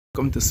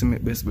Come to see me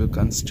Best Build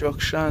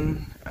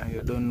Construction, and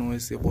you don't know,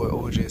 it's your boy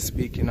OJ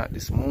speaking at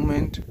this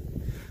moment.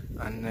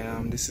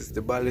 And this is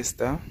the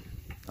ballester,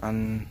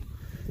 and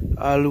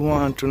all you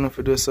want to know if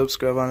you do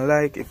subscribe and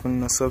like if you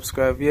not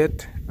subscribe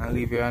yet, and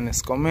leave your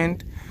honest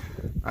comment.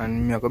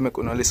 And me I gonna make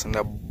you listen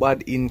to the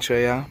bad intro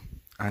here,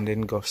 and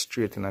then go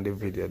straight into the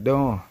video.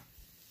 Don't.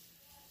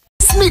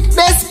 Smith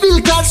Best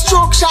Build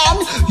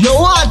Construction. You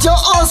want your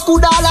house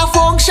good all a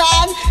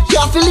function. You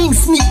have to link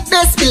Smith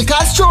Best Build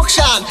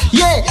Construction.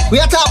 Yeah, we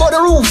are talking about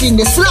the roofing,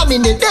 the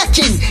slamming, the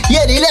decking.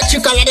 Yeah, the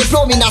electrical and the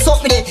plumbing, that's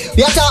something there.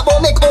 We are talking about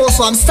make house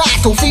from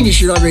start to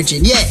finish in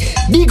origin. Yeah,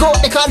 dig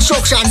out the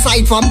construction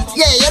site from.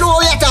 Yeah, you know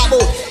what we are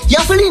talking about. You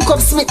have to link up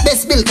Smith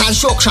Best Build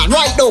Construction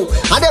right now.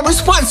 And them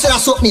response to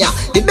that something here.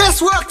 The best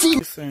work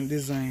team.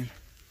 Design.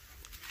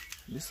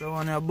 This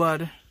one is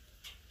bad.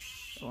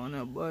 One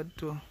is bad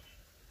too.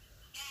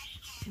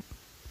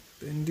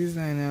 Then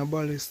design a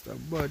ballester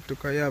but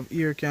because you have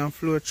air can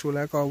flow through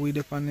like how we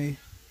dip on the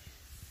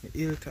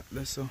hilltop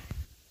there, so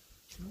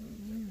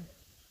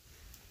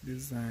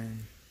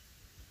design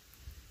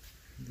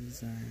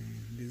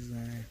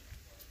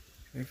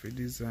if you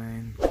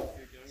design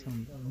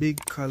some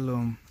big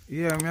column.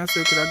 Yeah, I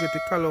say could I get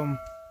the column,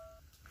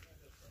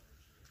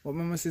 but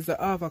remember it's a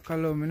half a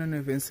column, I don't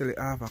even sell it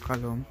half a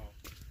column.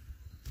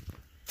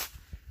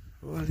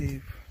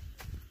 Olive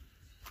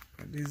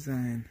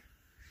design.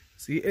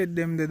 See, head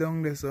them the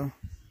down there, so.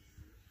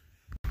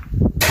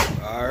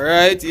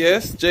 Alright,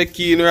 yes, check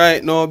in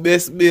right now,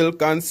 Best Build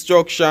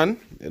Construction.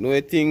 You know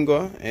a thing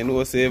go, you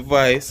know say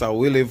Vice or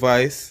Willie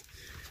Vice.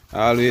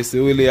 I always say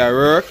Willie at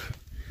work.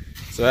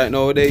 So right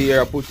now they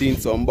here put in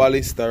some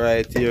ballista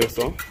right here,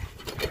 so.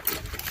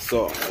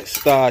 So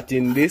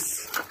starting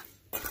this.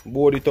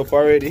 Board it up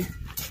already.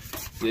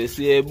 So you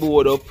see a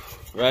board up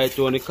right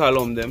on the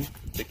column them.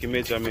 Take a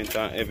measurement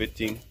and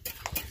everything.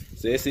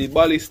 So you see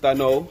ballista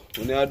now,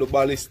 when you do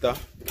ballista,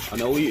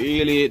 and we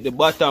really the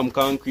bottom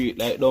concrete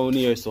like down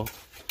here, so.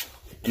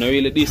 And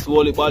really this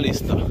whole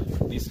ballista,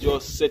 this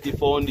just set the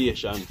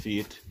foundation for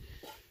it.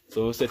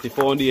 So we set the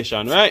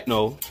foundation right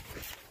now.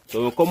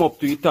 So we come up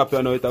to the top,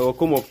 you know, it will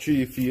come up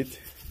 3 feet.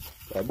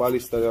 The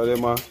ballista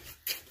them are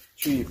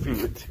 3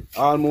 feet,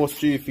 almost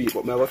 3 feet,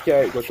 but I will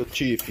carry it go to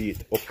 3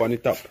 feet up on the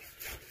top.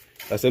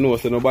 As you know,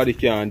 so nobody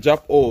can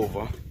drop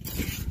over.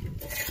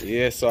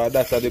 Yeah, so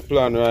that's the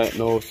plan right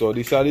now. So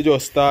this is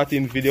just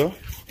starting video,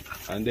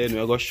 and then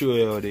we're gonna show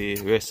you the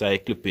rest of the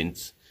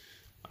clippings.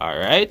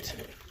 Alright.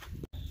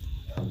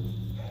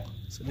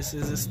 So this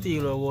is the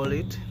steel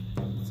wallet.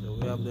 So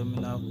we have them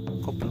in a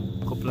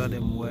couple of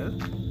them well.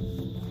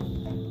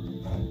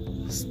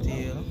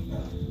 Steel.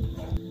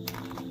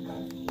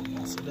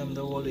 So them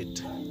the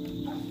wallet.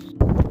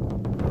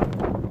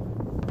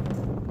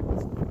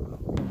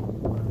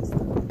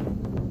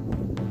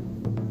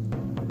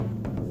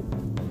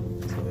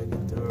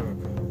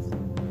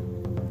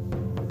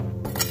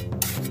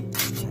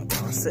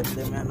 Set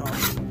them and all.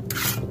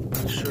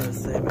 Sure,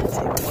 say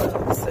everything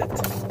well set.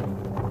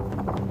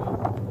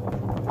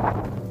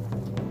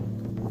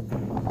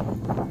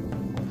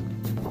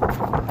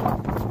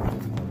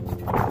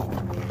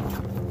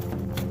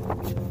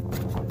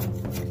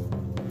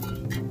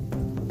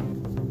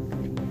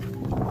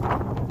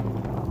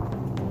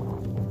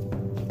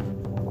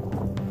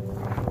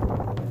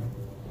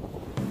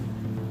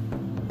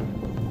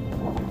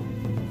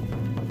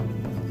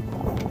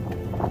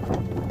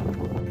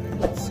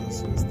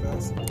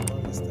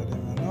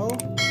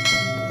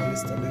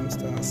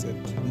 Set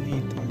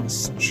neat and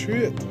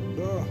straight.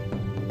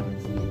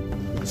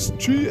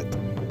 Straight.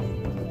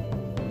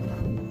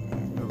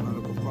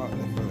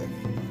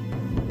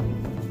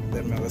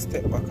 Then I will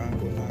step back and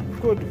go now.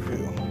 Good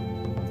view.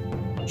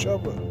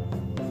 Trouble.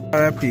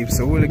 Alright peeps,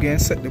 so we'll again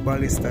set the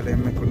ballista,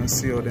 then we're gonna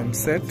see how them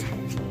set.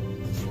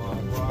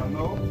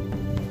 Now,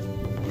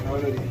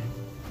 already.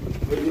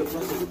 When you're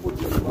supposed to put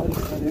the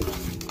ballista there,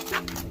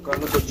 you can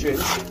look at the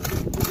trench.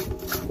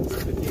 So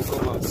the thing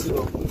come and sit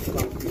up with the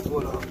concrete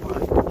all up.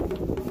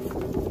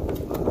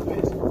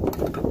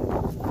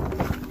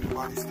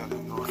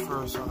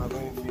 First one I'm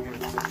going to figure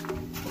it.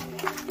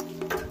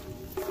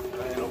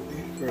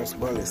 First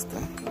ballista.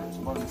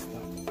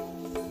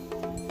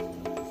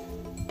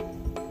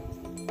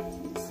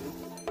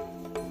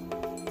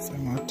 So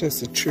I'm going to test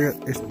the tray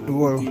if the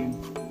wall.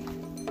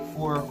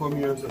 4 come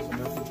here, so I'm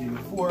going to put in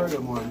 4 of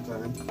them one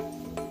time.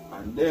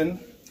 And then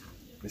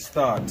we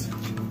start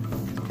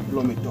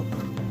plumb it up.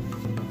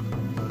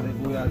 Then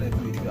we are left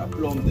with it,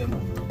 plumb them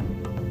up.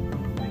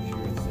 Make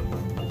sure it's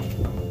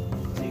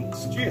think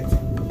straight.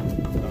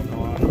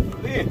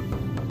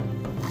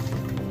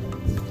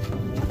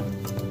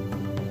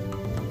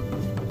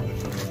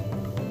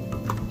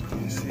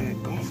 You see,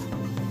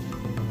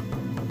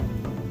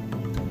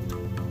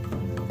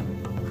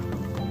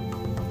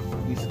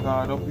 this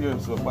card up here,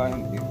 so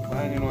buying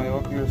you know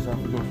up here, so I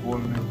have to just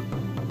hold me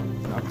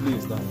a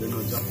place that they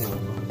not jump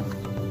over.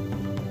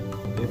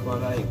 If I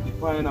like the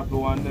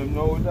pineapple one, them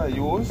now that I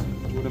use,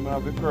 so them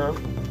have a curve.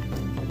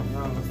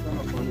 Now I'm stand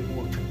up on the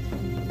board.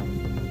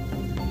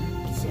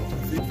 So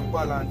if you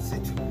balance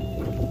it.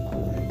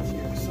 Right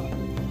here, so.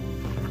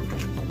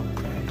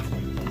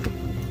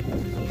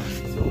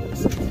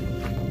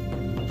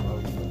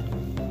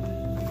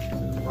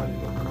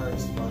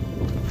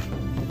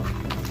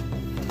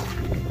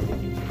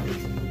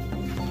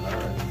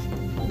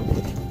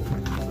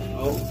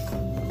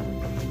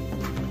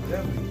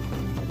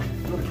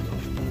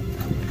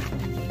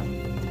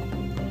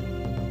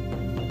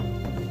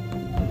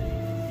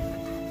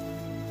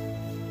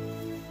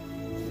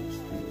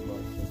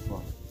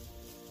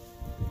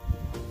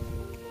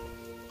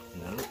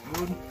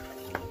 good.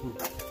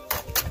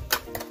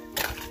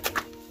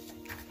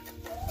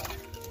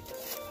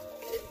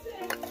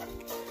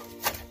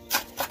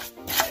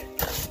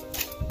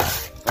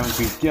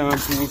 Concrete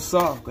can't too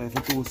soft, because if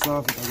it's too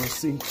soft, it's going to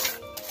sink.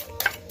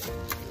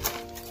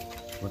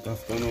 But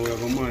after now, we're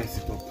going to mice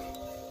it up,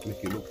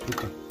 make it look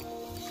quicker.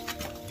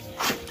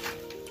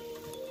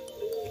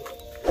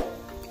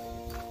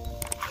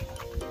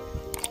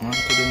 On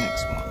to the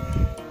next one.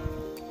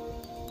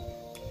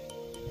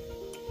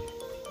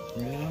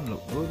 Yeah,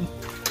 look good.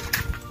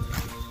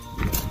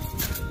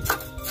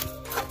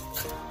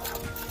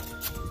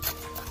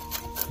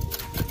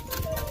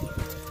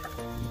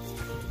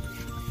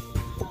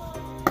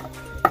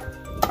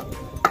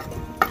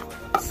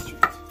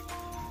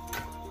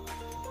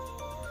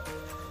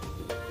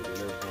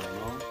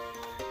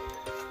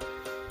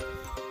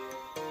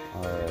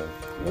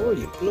 Oh,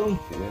 you plumb.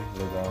 Yeah,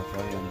 let our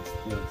fire and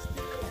still.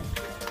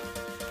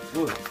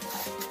 Good.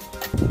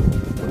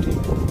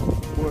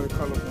 Pour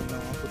color now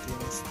and put it in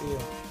the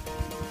steel.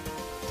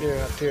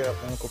 Tear up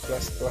and go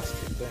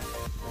plastic there.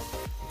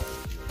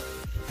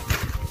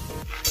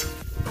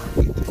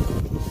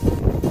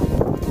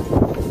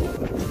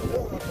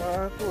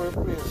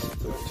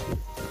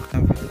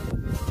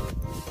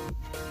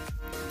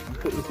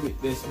 Put the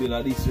best bill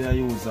of this way I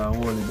use a whole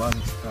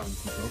balance tank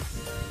it up.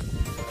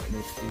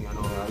 Next thing I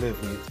know I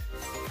level it.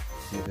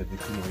 See if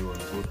everything will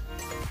run good.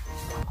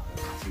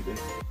 See there?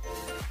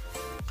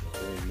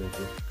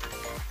 Level.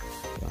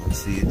 You can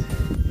see it.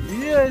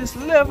 Yeah, it's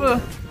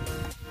level.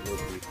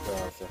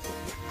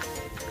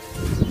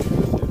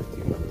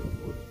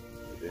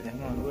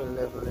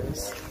 Level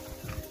is.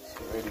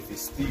 Ready to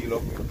steel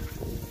up.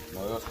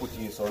 Now just put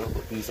in some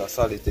little piece of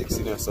solid text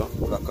in there, so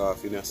black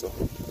off in there, so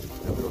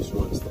just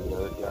run stuff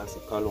there. You can see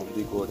column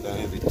dig out and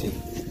everything.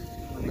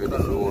 Ready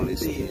to roll this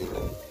steel.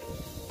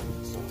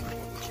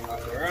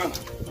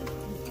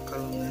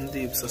 Column and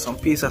deep, so some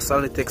piece of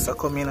solid text are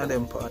coming at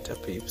them part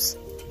of peeps.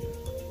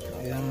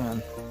 Yeah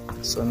man.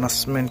 So no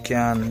cement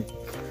can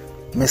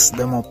mess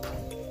them up.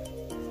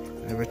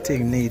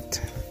 Everything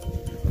neat.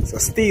 So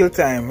steel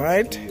time,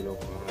 right?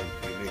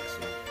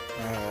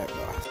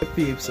 The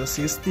peeps, so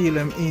you steal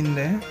them in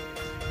there.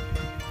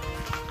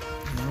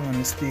 You want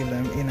to steal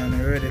them in and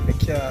you're ready for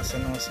cast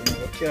and also you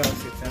go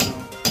cast it and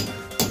now.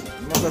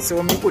 Remember say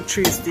when we put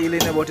 3 steel in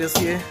there, but you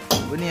see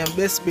we need a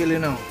best bill, you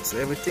know. So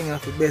everything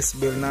have the best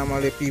bill.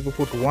 Normally people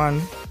put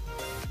 1,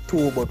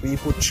 2, but we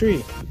put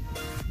 3.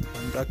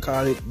 And I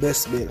call it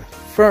best bill.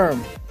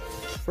 Firm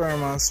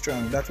and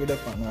strong. That's what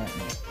happen right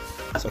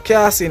now. So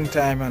casting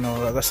time and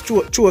all. Just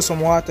throw some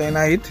water in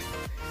it,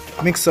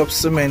 mix up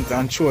cement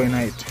and throw in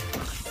it.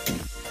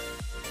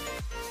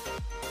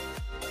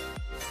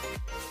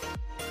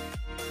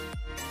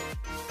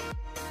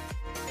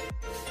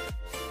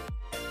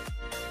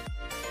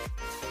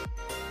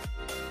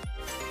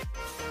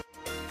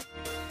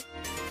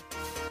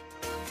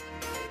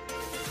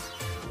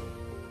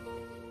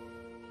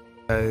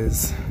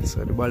 Guys,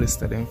 so the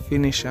ballista then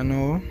finish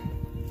now.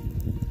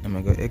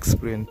 I'm gonna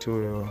explain to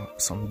you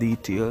some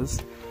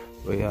details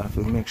but you have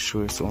to make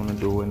sure it's only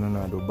do when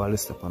you do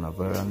ballista on a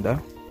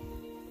veranda.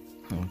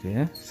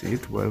 Okay, see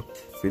it well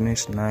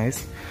finished,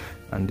 nice.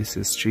 And this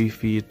is 3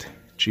 feet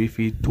 2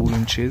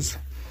 inches,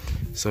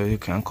 so you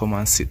can come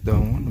and sit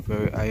down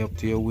very high up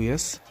to your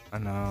waist.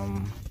 And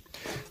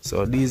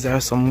so these are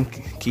some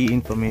key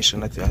information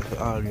that you have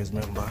to always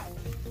remember.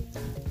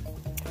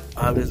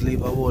 Always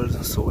leave a hole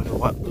so when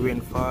the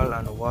rain fall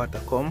and the water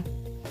come,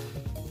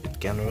 it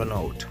can run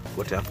out,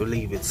 but you have to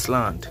leave it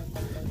slant.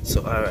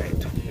 So alright,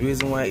 the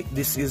reason why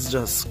this is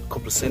just a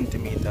couple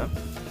centimeters,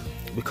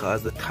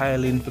 because the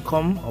tiling will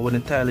come, or when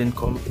the tiling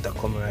come, it will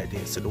come right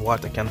there, so the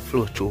water can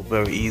flow through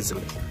very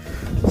easily.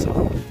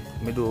 So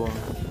me do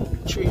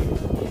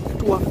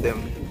 2 of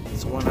them,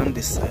 it's one on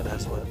this side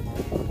as well.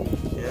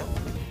 Yeah.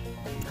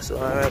 So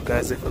alright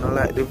guys, if you don't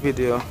like the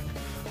video,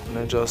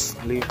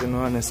 just leave an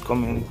honest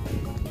comment,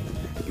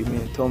 give me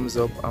a thumbs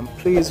up, and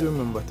please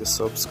remember to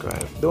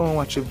subscribe. Don't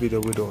watch a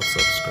video without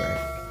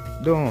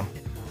subscribe. Don't.